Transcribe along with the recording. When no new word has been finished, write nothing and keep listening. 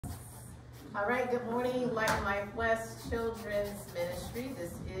All right, good morning, Life West Children's Ministry.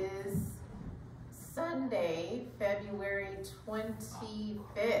 This is Sunday, February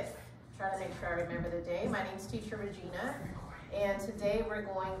 25th. Trying to make sure I remember the day. My name is Teacher Regina, and today we're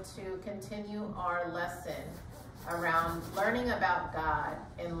going to continue our lesson around learning about God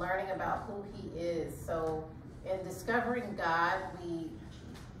and learning about who He is. So in discovering God, we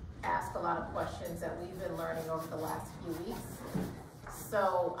ask a lot of questions that we've been learning over the last few weeks.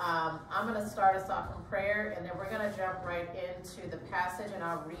 So I'm going to start us off in prayer, and then we're going to jump right into the passage, and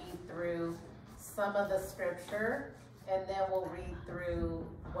I'll read through some of the scripture, and then we'll read through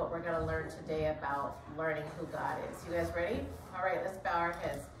what we're going to learn today about learning who God is. You guys ready? All right, let's bow our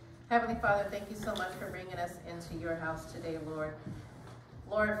heads. Heavenly Father, thank you so much for bringing us into your house today, Lord.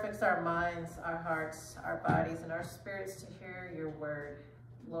 Lord, fix our minds, our hearts, our bodies, and our spirits to hear your word.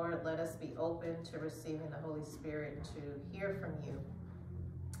 Lord, let us be open to receiving the Holy Spirit to hear from you.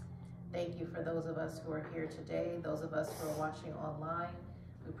 Thank you for those of us who are here today, those of us who are watching online.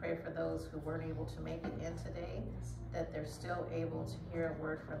 We pray for those who weren't able to make it in today, that they're still able to hear a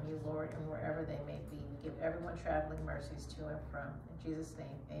word from you, Lord, and wherever they may be. We give everyone traveling mercies to and from. In Jesus'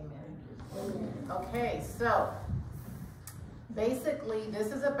 name, amen. Okay, so basically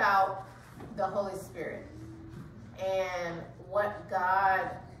this is about the Holy Spirit and what God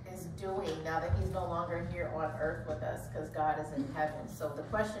is doing now that he's no longer here on earth with us, because God is in heaven. So the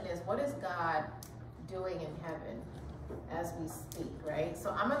question is, what is God doing in heaven as we speak, right? So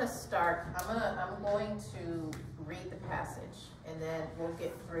I'm going to start, I'm going to read the passage, and then we'll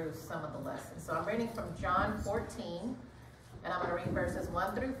get through some of the lessons. So I'm reading from John 14, and I'm going to read verses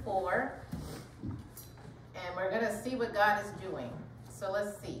 1 through 4, and we're going to see what God is doing. So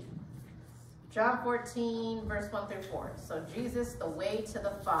let's see. John 14, verse 1 through 4. So Jesus, the way to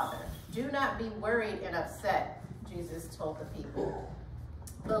the Father. Do not be worried and upset, Jesus told the people.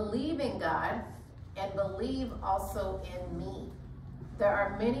 Believe in God and believe also in me. There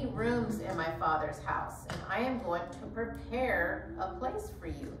are many rooms in my Father's house, and I am going to prepare a place for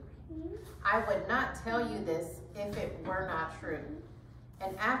you. I would not tell you this if it were not true.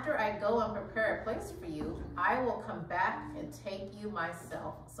 And after I go and prepare a place for you, I will come back and take you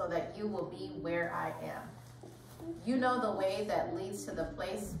myself, so that you will be where I am. You know the way that leads to the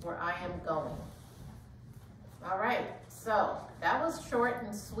place where I am going. All right, so that was short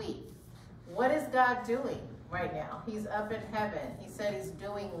and sweet. What is God doing right now? He's up in heaven. He said he's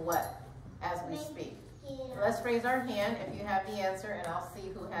doing what as we speak? Let's raise our hand if you have the answer, and I'll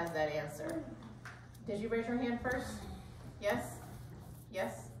see who has that answer. Did you raise your hand first? Yes?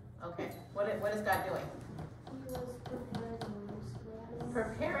 Yes? Okay. What is God doing? He was preparing rooms for us.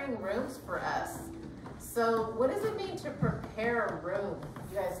 Preparing rooms for us. So what does it mean to prepare a room,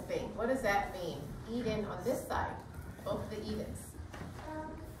 you guys think? What does that mean? Eden on this side. Both of the Edens. Preparing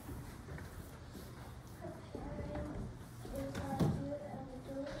is like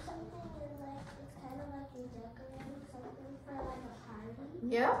you're doing something, and like it's kind of like you're decorating something for like a party.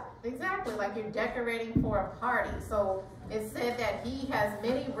 Yeah, exactly. Like you're decorating for a party. So it said that he has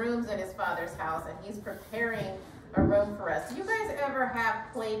many rooms in his Father's house, and he's preparing a room for us. Do you guys ever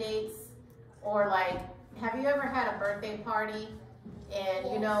have play dates? Or like, have you ever had a birthday party?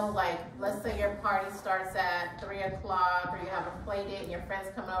 And you know, like, let's say your party starts at 3 o'clock, or you have a play date and your friends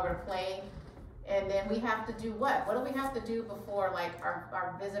come over to play. And then we have to do what? What do we have to do before like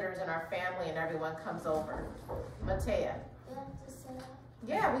our visitors and our family and everyone comes over? Matea. We have to set up.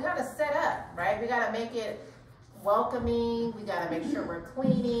 Yeah, we got to set up, right? We got to make it welcoming. We got to make sure we're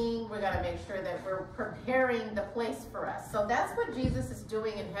cleaning. We got to make sure that we're preparing the place for us. So that's what Jesus is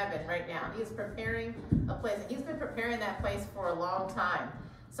doing in heaven right now. He's preparing a place. He's been preparing that place for a long time.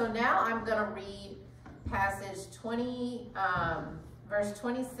 So now I'm going to read passage 20, verse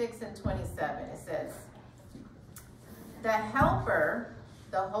 26 and 27. It says, the Helper,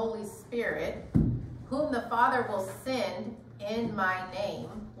 the Holy Spirit, whom the Father will send in my name,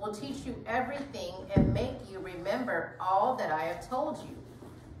 will teach you everything and make you remember all that I have told you.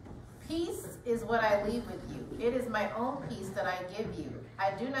 Peace is what I leave with you. It is my own peace that I give you.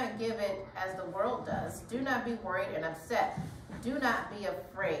 I do not give it as the world does. Do not be worried and upset. Do not be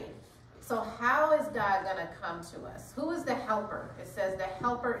afraid. So how is God going to come to us? Who is the helper? It says the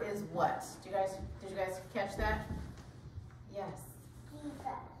helper is what? Did you guys catch that? Yes. Jesus.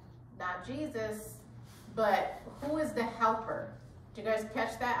 Not Jesus, but who is the helper? Did you guys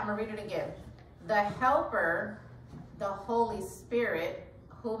catch that? I'm going to read it again. The helper, the Holy Spirit,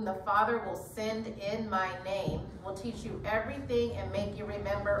 whom the Father will send in my name, will teach you everything and make you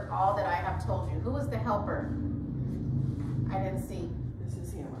remember all that I have told you. Who is the helper? I didn't see. This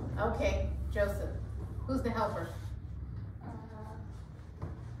is him. Okay, Joseph. Who's the helper?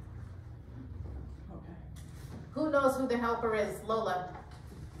 Who knows who the helper is? Lola.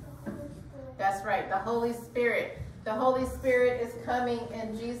 That's right, the Holy Spirit. The Holy Spirit is coming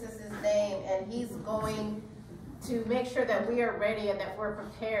in Jesus' name, and he's going to make sure that we are ready and that we're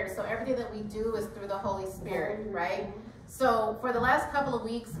prepared. So everything that we do is through the Holy Spirit, right? So for the last couple of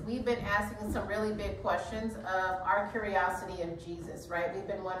weeks, we've been asking some really big questions of our curiosity of Jesus, right? We've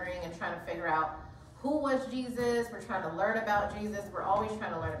been wondering and trying to figure out who was Jesus. We're trying to learn about Jesus. We're always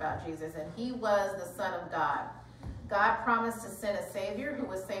trying to learn about Jesus, and he was the Son of God. God promised to send a Savior who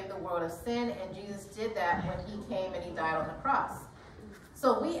would save the world of sin, and Jesus did that when he came and he died on the cross.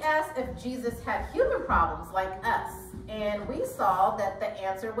 So we asked if Jesus had human problems like us, and we saw that the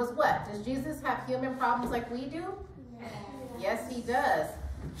answer was what? Does Jesus have human problems like we do? Yes, he does.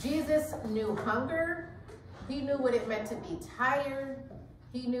 Jesus knew hunger. He knew what it meant to be tired.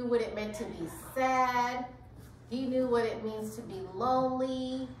 He knew what it meant to be sad. He knew what it means to be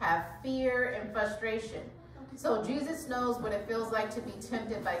lonely, have fear and frustration. So Jesus knows what it feels like to be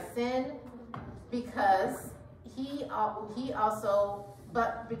tempted by sin, because he was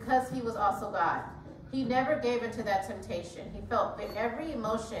also God. He never gave into that temptation. He felt every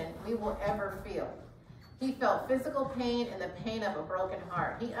emotion we will ever feel. He felt physical pain and the pain of a broken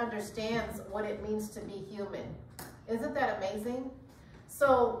heart. He understands what it means to be human. Isn't that amazing?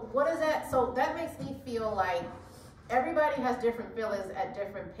 So what is that? So that makes me feel like everybody has different feelings at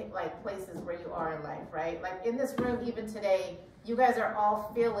different places where you are in life, right? Like in this room, even today, you guys are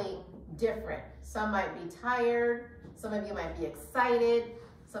all feeling different. Some might be tired. Some of you might be excited.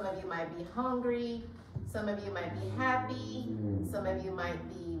 Some of you might be hungry. Some of you might be happy. Some of you might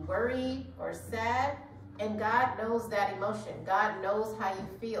be worried or sad. And God knows that emotion. God knows how you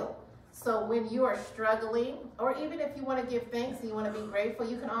feel. So when you are struggling, or even if you want to give thanks and you want to be grateful,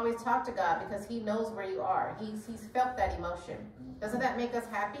 you can always talk to God, because he knows where you are. He's felt that emotion. Doesn't that make us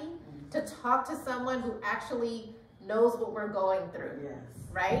happy? To talk to someone who actually knows what we're going through, yes,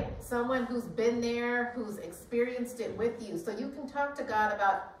 right? Someone who's been there, who's experienced it with you. So you can talk to God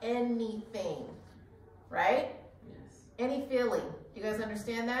about anything, right? Yes. Any feeling. You guys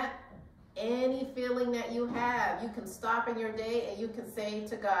understand that? Any feeling that you have, you can stop in your day and you can say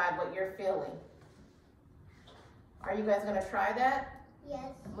to God what you're feeling. Are you guys going to try that?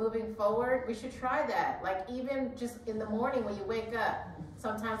 Yes. Moving forward, we should try that. Like even just in the morning when you wake up.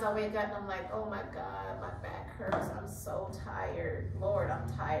 Sometimes I wake up and I'm like, oh my God, my back hurts. I'm so tired. Lord, I'm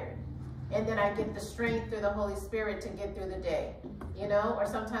tired. And then I get the strength through the Holy Spirit to get through the day. You know, or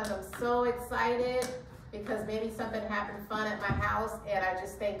sometimes I'm so excited because maybe something happened fun at my house, and I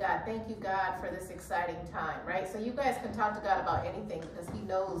just thank God. Thank you, God, for this exciting time, right? So you guys can talk to God about anything because he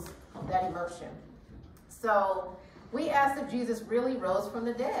knows that emotion. So we asked if Jesus really rose from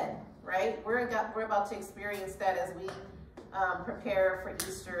the dead, right? We're about to experience that as we prepare for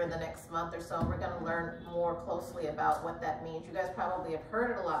Easter in the next month or so. We're going to learn more closely about what that means. You guys probably have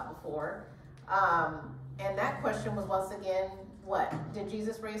heard it a lot before. And that question was once again, what? Did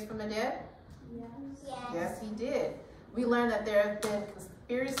Jesus raise from the dead? Yes. Yes, he did. We learned that there have been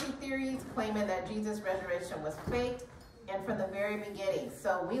conspiracy theories claiming that Jesus' resurrection was faked, and from the very beginning.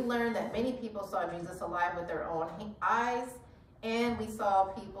 So we learned that many people saw Jesus alive with their own eyes, and we saw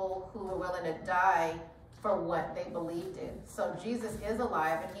people who were willing to die for what they believed in. So Jesus is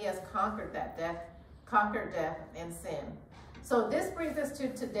alive, and he has conquered death and sin. So this brings us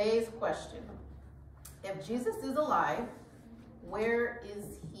to today's question. If Jesus is alive, where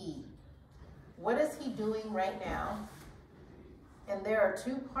is he? What is he doing right now? And there are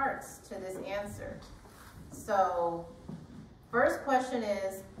two parts to this answer. So, first question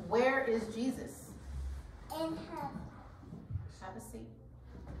is, where is Jesus? In heaven. Have a seat.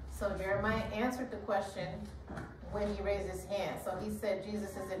 So Jeremiah answered the question when he raised his hand. So he said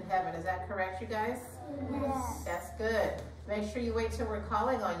Jesus is in heaven. Is that correct, you guys? Yes. That's good. Make sure you wait till we're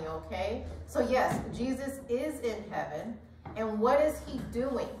calling on you, okay? So yes, Jesus is in heaven. And what is he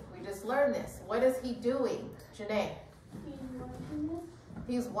doing? We just learned this. What is he doing? Janae?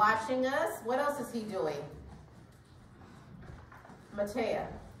 He's watching us. What else is he doing? Matea?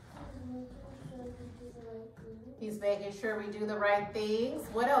 He's making sure we do the right things.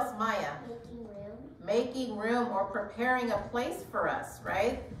 What else, Maya? Making room. Making room or preparing a place for us,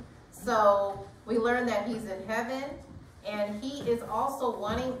 right? So we learned that he's in heaven, and he is also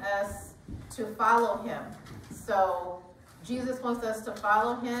wanting us to follow him. So Jesus wants us to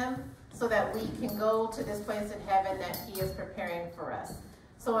follow him so that we can go to this place in heaven that he is preparing for us.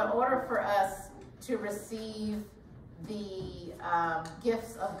 So in order for us to receive the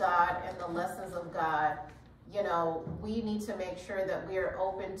gifts of God and the lessons of God, you know, we need to make sure that we are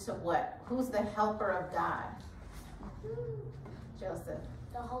open to what? Who's the helper of God? Joseph.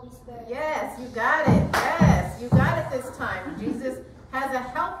 The Holy Spirit. Yes, you got it. Yes, you has a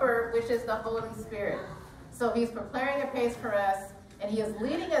helper, which is the Holy Spirit. So he's preparing a pace for us, and he is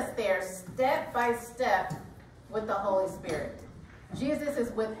leading us there step by step with the Holy Spirit. Jesus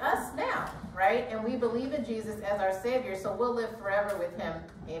is with us now, right? And we believe in Jesus as our Savior, so we'll live forever with him.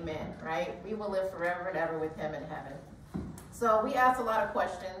 Amen, right? We will live forever and ever with him in heaven. So we asked a lot of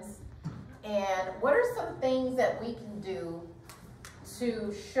questions. And what are some things that we can do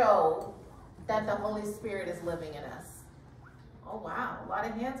to show that the Holy Spirit is living in us? Oh, wow. A lot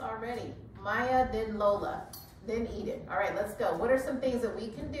of hands already. Maya, then Lola, then Eden. All right, let's go. What are some things that we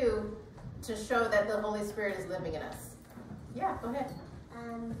can do to show that the Holy Spirit is living in us? Yeah, go ahead.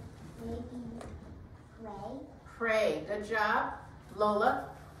 Maybe pray. Pray. Good job. Lola?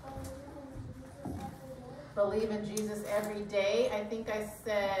 Believe in Jesus every day. I think I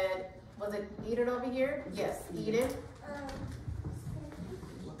said, was it Eden over here? Yes, Eden.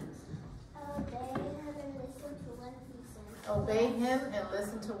 Obey him and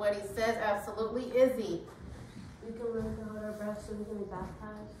listen to what he says. Absolutely. Izzy? We can learn to hold our breath so we can be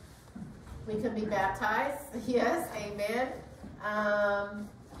baptized. We can be baptized. Yes, amen.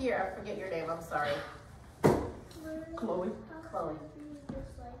 Here, I forget your name. I'm sorry. Chloe. Chloe.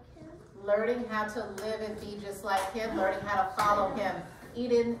 Learning how to live and be just like him. Learning how to follow him.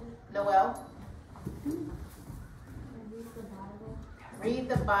 Eden, Noel. Read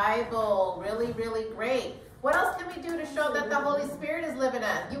the Bible. Really, really great. What else can we do to show that the Holy Spirit is living in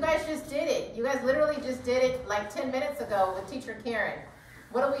us? You guys just did it. You guys literally just did it like 10 minutes ago with Teacher Karen.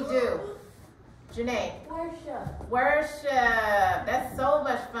 What do we do? Janae? Worship. Worship. That's so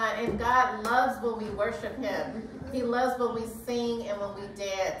much fun. And God loves when we worship him. He loves when we sing and when we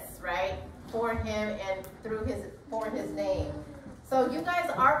dance, right? For him and for his name. So you guys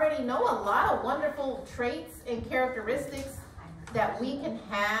already know a lot of wonderful traits and characteristics that we can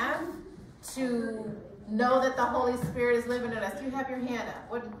have to know that the Holy Spirit is living in us. You have your hand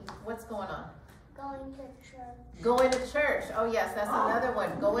up. What's going on? Going to church. Going to church. Oh yes, that's another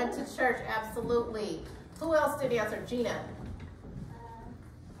one. Going to church, absolutely. Who else did answer? Gina.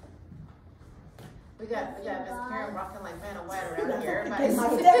 We got Miss Karen rocking like man and white around here.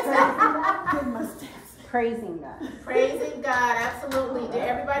 Praising God. Praising God, absolutely. Did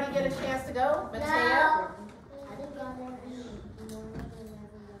everybody get a chance to go? Mateo? No.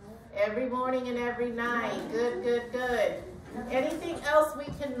 Every morning and every night. Good, good, good. Anything else we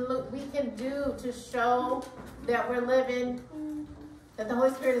can do to show that we're living, that the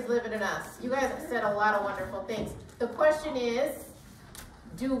Holy Spirit is living in us? You guys have said a lot of wonderful things. The question is,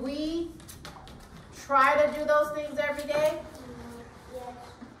 do we try to do those things every day?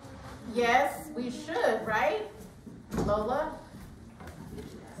 Yes, we should, right? Lola?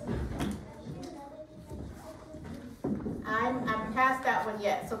 I'm past that one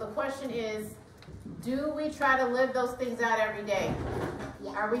yet. So the question is, do we try to live those things out every day?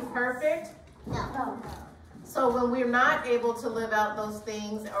 Yes. Are we perfect? No. So when we're not able to live out those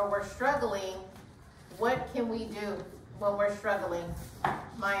things or we're struggling, what can we do when we're struggling?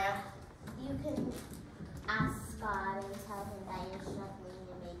 Maya? You can ask God and tell him that you're struggling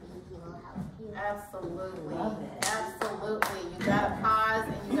and maybe he will help you. Absolutely. Love it. Absolutely. You gotta pause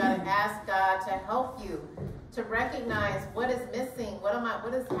and you gotta ask God to help you, to recognize what is missing,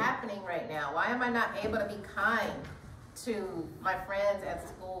 what is happening right now? Why am I not able to be kind to my friends at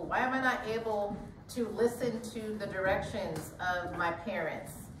school? Why am I not able to listen to the directions of my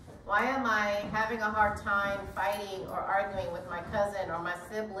parents? Why am I having a hard time fighting or arguing with my cousin or my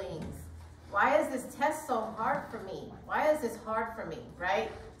siblings? Why is this test so hard for me? Why is this hard for me,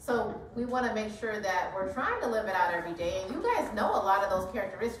 right? So we want to make sure that we're trying to live it out every day. And you guys know a lot of those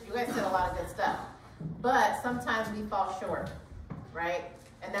characteristics. You guys said a lot of good stuff. But sometimes we fall short, right?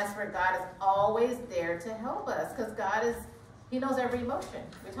 And that's where God is always there to help us, because he knows every emotion.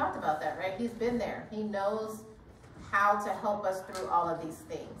 We talked about that, right? He's been there. He knows how to help us through all of these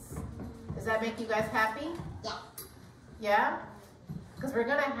things. Does that make you guys happy? Yeah. Yeah? Because we're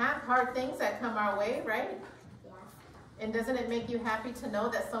going to have hard things that come our way, right? Yeah. And doesn't it make you happy to know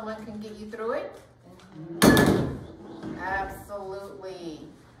that someone can get you through it? Absolutely.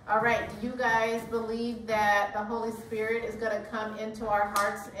 All right, do you guys believe that the Holy Spirit is going to come into our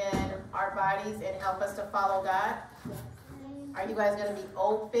hearts and our bodies and help us to follow God? Are you guys going to be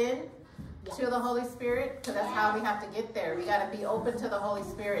open to the Holy Spirit? Because that's how we have to get there. We got to be open to the Holy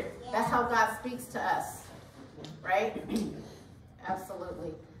Spirit. That's how God speaks to us, right?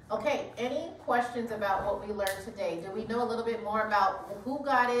 Absolutely. Okay, any questions about what we learned today? Do we know a little bit more about who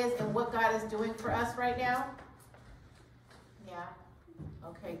God is and what God is doing for us right now? Yeah?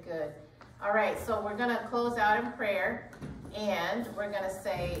 Okay, good. All right, so we're going to close out in prayer, and we're going to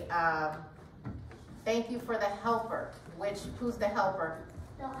say, Thank you for the helper, who's the helper?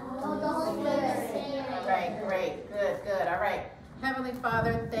 The Holy Spirit. All right, great, good. All right. Heavenly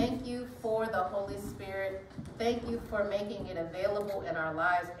Father, thank you for the Holy Spirit. Thank you for making it available in our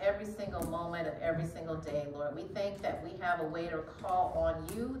lives every single moment of every single day, Lord. We think that we have a way to call on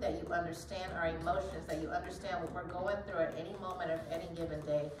you, that you understand our emotions, that you understand what we're going through at any moment of any given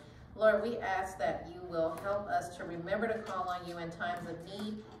day. Lord, we ask that you will help us to remember to call on you in times of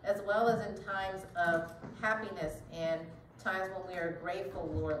need, as well as in times of happiness and times when we are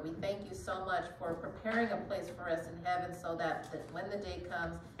grateful, Lord. We thank you so much for preparing a place for us in heaven so that when the day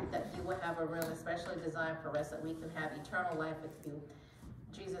comes, that you will have a room especially designed for us, that we can have eternal life with you.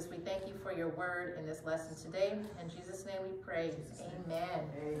 Jesus, we thank you for your word in this lesson today. In Jesus' name we pray. Amen.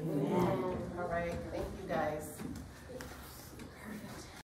 Amen. All right. Thank you, guys.